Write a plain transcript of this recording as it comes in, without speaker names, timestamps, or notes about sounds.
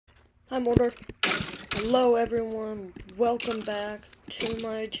Hi Mortar. Hello everyone, welcome back to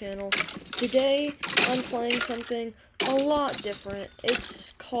my channel. Today I'm playing something a lot different.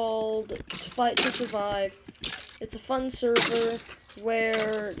 It's called Fight to Survive. It's a fun server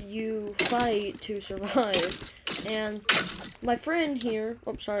where you fight to survive. And my friend here,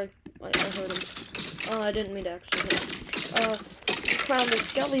 oh sorry, I heard him. I didn't mean to actually hit him. Found the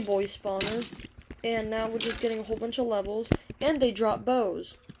Skelly Boy spawner, and now we're just getting a whole bunch of levels, and they drop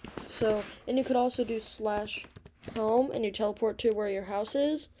bows. So, and you could also do /home, and you teleport to where your house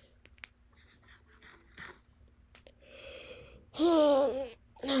is. Hey,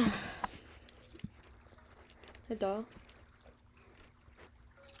 dog.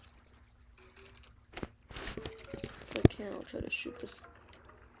 If I can, I'll try to shoot this.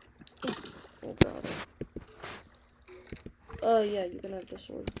 Oh god. Yeah, you can have the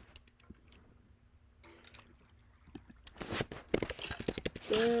sword.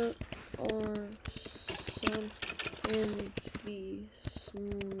 There are some in the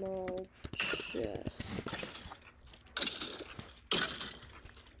small chest.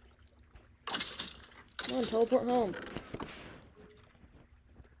 Come on, teleport home.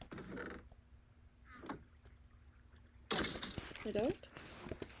 I don't?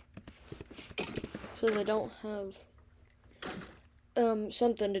 It says I don't have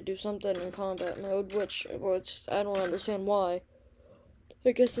something to do something in combat mode, which I don't understand why.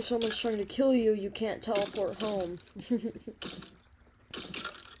 I guess if someone's trying to kill you, you can't teleport home. You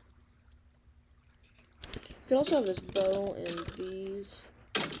can also have this bow and these.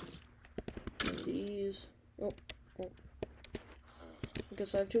 And these. Oh. I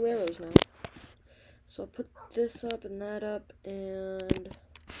guess I have 2 arrows now. So I'll put this up and that up, and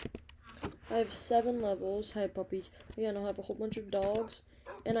I have 7 levels. Hi, puppy. Again, I'll have a whole bunch of dogs,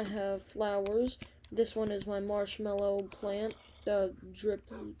 and I have flowers. This one is my marshmallow plant. The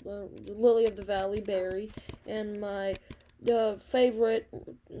lily of the valley berry, and my favorite,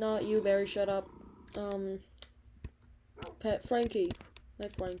 not you berry, shut up, pet Frankie. Hi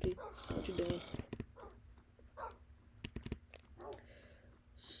Frankie, what you doing?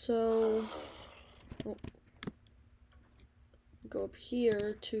 So go up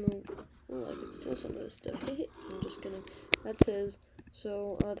here to, oh, I can steal some of this stuff. I'm just kidding. That's his.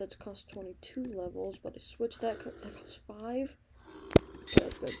 So that's cost 22 levels, but I switched that costs 5. Okay,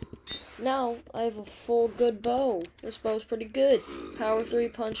 that's good. Now, I have a full good bow. This bow's pretty good. Power 3,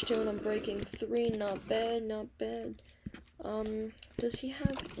 punch 2, and I'm breaking 3. Not bad, not bad. Does he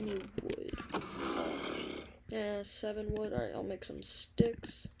have any wood? Yeah, 7 wood. Alright, I'll make some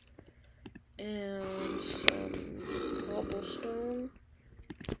sticks. And some cobblestone.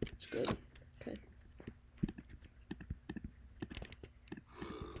 That's good. Okay.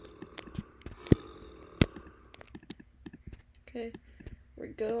 Okay. We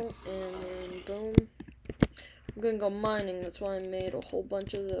go, and then boom. I'm gonna go mining, that's why I made a whole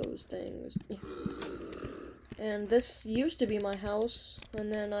bunch of those things. And this used to be my house,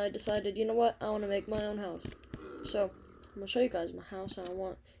 and then I decided, you know what, I want to make my own house. So, I'm gonna show you guys my house, and I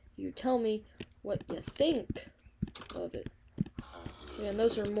want you to tell me what you think of it. Yeah, and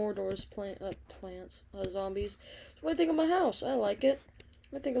those are Mordor's zombies. So what do you think of my house? I like it.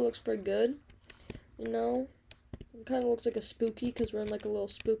 I think it looks pretty good. You know? It kind of looks like a spooky, because we're in like a little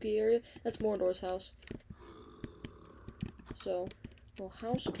spooky area. That's Mordor's house. So, little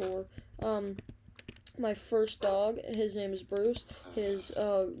house tour. My first dog, his name is Bruce. His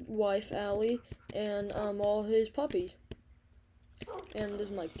wife, Allie, and all his puppies. And this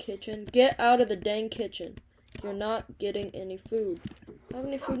is my kitchen. Get out of the dang kitchen. You're not getting any food. Do I have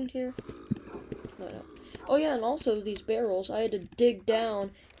any food in here? No, no. Oh yeah, and also these barrels, I had to dig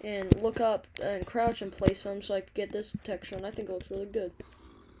down and look up and crouch and place them so I could get this texture, and I think it looks really good.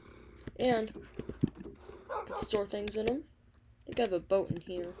 And I can store things in them. I think I have a boat in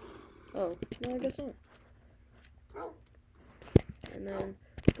here. Oh, no, I guess not. And then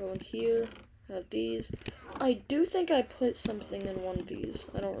go in here, have these. I do think I put something in one of these.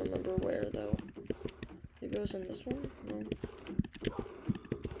 I don't remember where, though. Maybe it was in this one? No.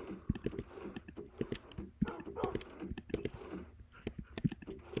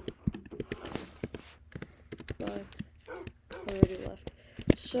 Already left.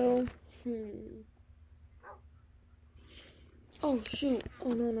 So, oh, shoot.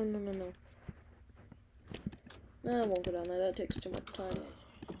 Oh, no. Nah, I won't go down there. That takes too much time.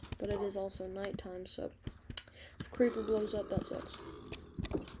 But it is also nighttime, so if Creeper blows up, that sucks.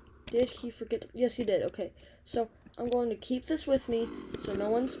 Did he forget? Yes, he did. Okay, so I'm going to keep this with me so no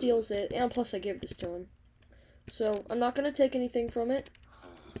one steals it. And plus, I gave this to him. So, I'm not going to take anything from it.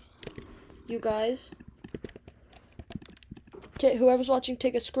 You guys whoever's watching,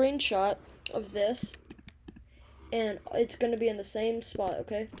 take a screenshot of this, and it's gonna be in the same spot,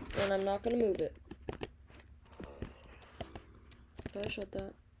 okay? And I'm not gonna move it. Did I shut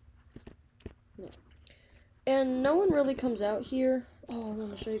that? No. And no one really comes out here. Oh, I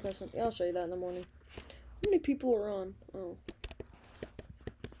want to show you guys something. I'll show you that in the morning. How many people are on? Oh.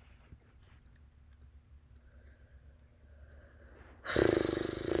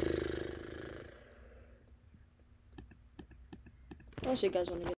 I'll show you guys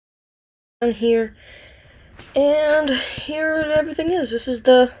when I get down here. And here everything is. This is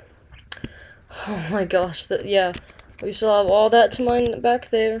the... Oh my gosh. Yeah. We still have all that to mine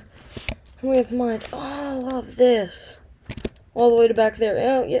back there. And we have mined all of this. All the way to back there.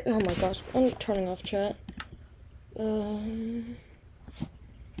 Oh, yeah. Oh my gosh. I'm turning off chat. There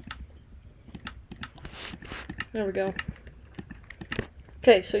we go.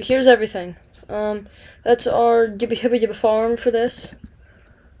 Okay, so here's everything. That's our Dibby Hibby Dibby farm for this.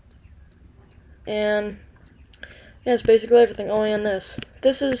 And yeah, it's basically everything. Oh, and this.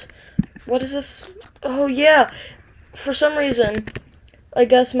 This is... What is this? Oh, yeah. For some reason, I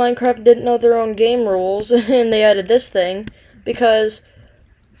guess Minecraft didn't know their own game rules, and they added this thing. Because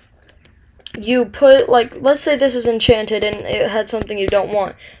you put, like, let's say this is enchanted and it had something you don't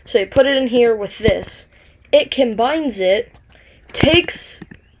want. So you put it in here with this. It combines it, takes,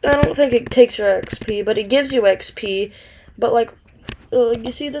 I don't think it takes your XP, but it gives you XP. But, like,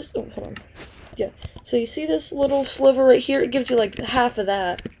 you see this? Oh, hold on. Yeah. So you see this little sliver right here? It gives you, like, half of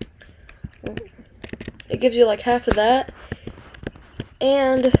that. It gives you, like, half of that.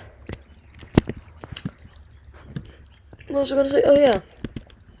 And... what was I gonna say? Oh, yeah.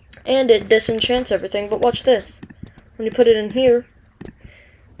 And it disenchants everything, but watch this. When you put it in here,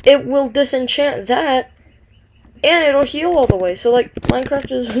 it will disenchant that, and it'll heal all the way. So, like, Minecraft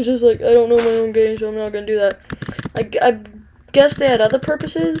is just like, I don't know my own game, so I'm not gonna do that. I guess they had other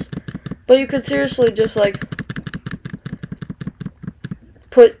purposes, but you could seriously just, like,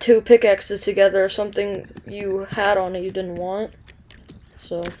 put two pickaxes together, or something you had on it you didn't want.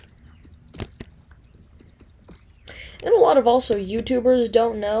 So... and a lot of also YouTubers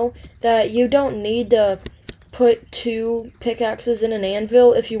don't know that you don't need to put two pickaxes in an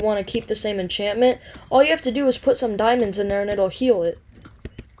anvil if you want to keep the same enchantment. All you have to do is put some diamonds in there and it'll heal it.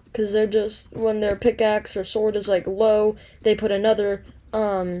 Because they're just, when their pickaxe or sword is like low, they put another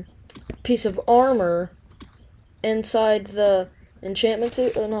piece of armor inside the enchantment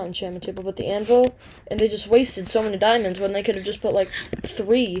table, or not enchantment table, but the anvil. And they just wasted so many diamonds when they could have just put like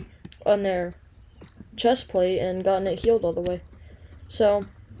 3 on their chest plate and gotten it healed all the way. So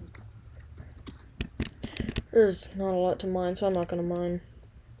there's not a lot to mine, so I'm not gonna mine.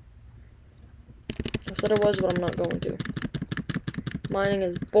 I said I was, but I'm not going to. Mining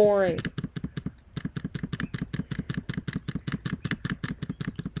is boring.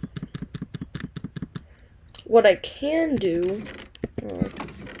 What I can do... oh,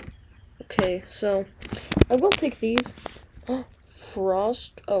 okay, so I will take these. Oh,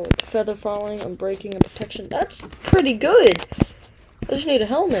 frost. Oh, feather falling, unbreaking, and protection. That's pretty good. I just need a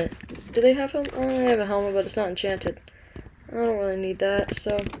helmet. Do they have helmet? Oh, they have a helmet, but it's not enchanted. I don't really need that,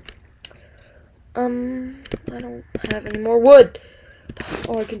 so... I don't have any more wood.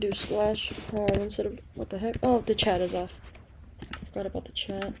 Oh, I can do slash home instead of... what the heck? Oh, the chat is off. Forgot about the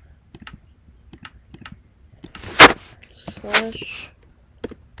chat. Slash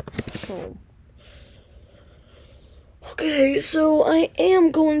home. Okay, so I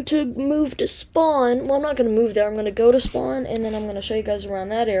am going to move to spawn. Well, I'm not going to move there. I'm going to go to spawn, and then I'm going to show you guys around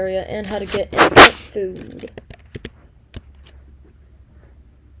that area and how to get instant food.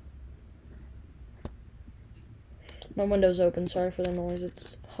 My window's open. Sorry for the noise.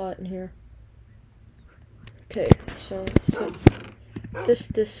 It's hot in here. Okay, so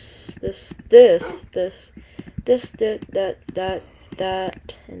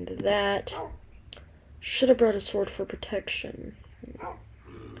that, and that. Should have brought a sword for protection.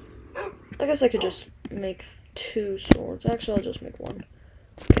 I guess I could just make 2 swords. Actually, I'll just make 1.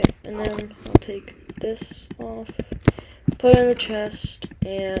 Okay, and then I'll take this off, put it in the chest,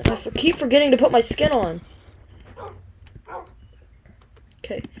 and I keep forgetting to put my skin on.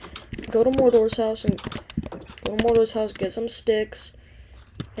 Okay, go to Mordor's house get some sticks.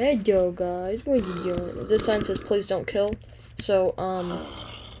 Hey, yo, guys, what are you doing? This sign says, please don't kill. So,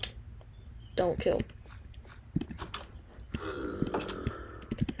 don't kill.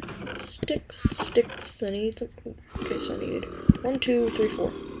 Sticks, I need some. Okay, so I need 1, 2, 3,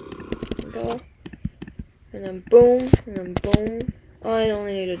 4. Go. And then boom, and then boom. I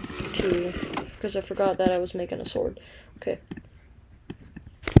only needed 2, because I forgot that I was making a sword. Okay.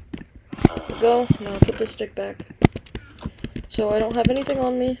 Go, now put this stick back. So so I don't have anything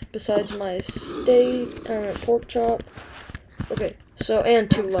on me besides my steak and pork chop. Okay, so,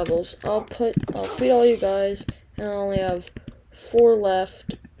 and 2 levels. I'll feed all you guys, and I only have 4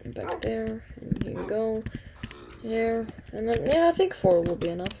 left. Back there, and you can go there, and then, yeah, I think 4 will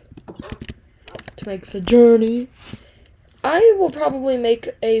be enough to make the journey. I will probably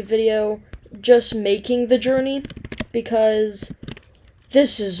make a video just making the journey, because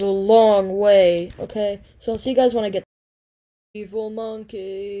this is a long way, okay? So I'll see you guys when I get there. Evil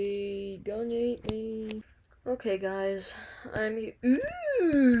monkey, gonna eat me. Okay, guys, I'm here.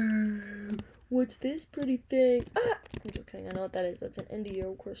 Ooh, what's this pretty thing? Ah! I'm just kidding, I know what that is. That's an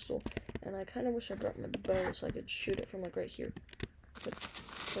indigo crystal, and I kind of wish I brought my bow so I could shoot it from, like, right here. But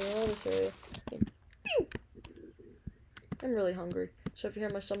clear all this area. And pew! I'm really hungry, so if you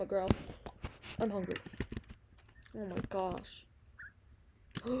hear my stomach growl, I'm hungry. Oh my gosh.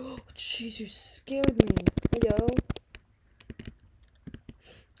 Oh, jeez, you scared me. Yo.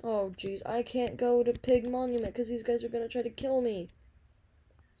 Oh, jeez, I can't go to Pig Monument because these guys are gonna try to kill me.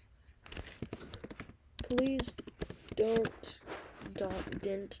 Please don't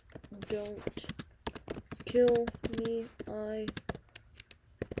kill me. I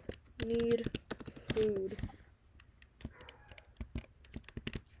need food.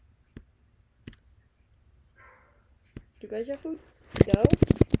 Do you guys have food? No?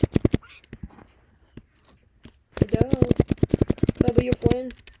 No. Can I be your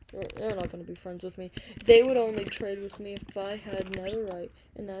friend? They're not gonna be friends with me. They would only trade with me if I had netherite,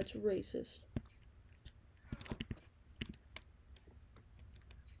 and that's racist.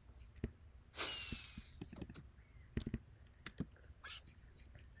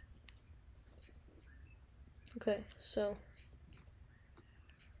 Okay, so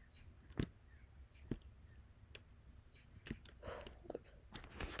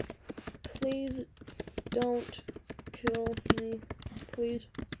please don't kill me. Please.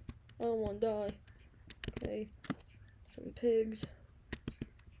 I don't want to die. Okay. Some pigs.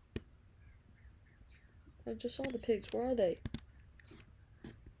 I just saw the pigs. Where are they?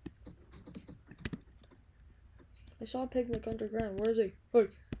 I saw a pig like underground. Where is he? Hey.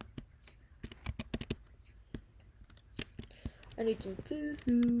 I need some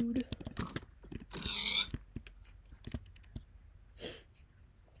food.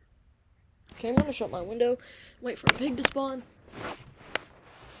 Okay, I'm gonna shut my window. Wait for a pig to spawn.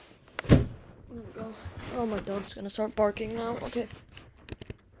 There we go. Oh, my dog's gonna start barking now. Okay.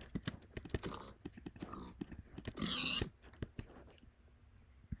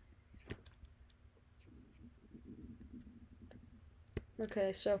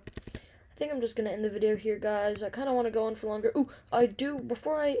 Okay, so I think I'm just gonna end the video here, guys. I kind of want to go on for longer. Ooh,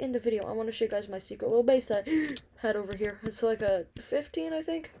 before I end the video, I want to show you guys my secret little base that I had over here. It's like a 15, I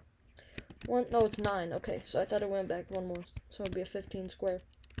think. No, it's 9. Okay, so I thought it went back one more, so it'd be a 15 square.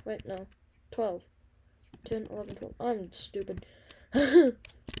 Wait, no, 12. 10, 11, 12. I'm stupid.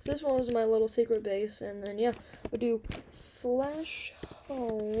 This one was my little secret base, and then, yeah, we'll do /home.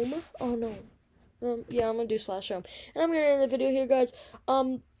 Oh, no. Yeah, I'm gonna do /home. And I'm gonna end the video here, guys.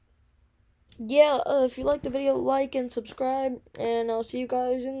 Yeah, if you liked the video, like and subscribe, and I'll see you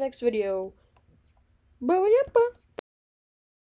guys in the next video. Bye-bye.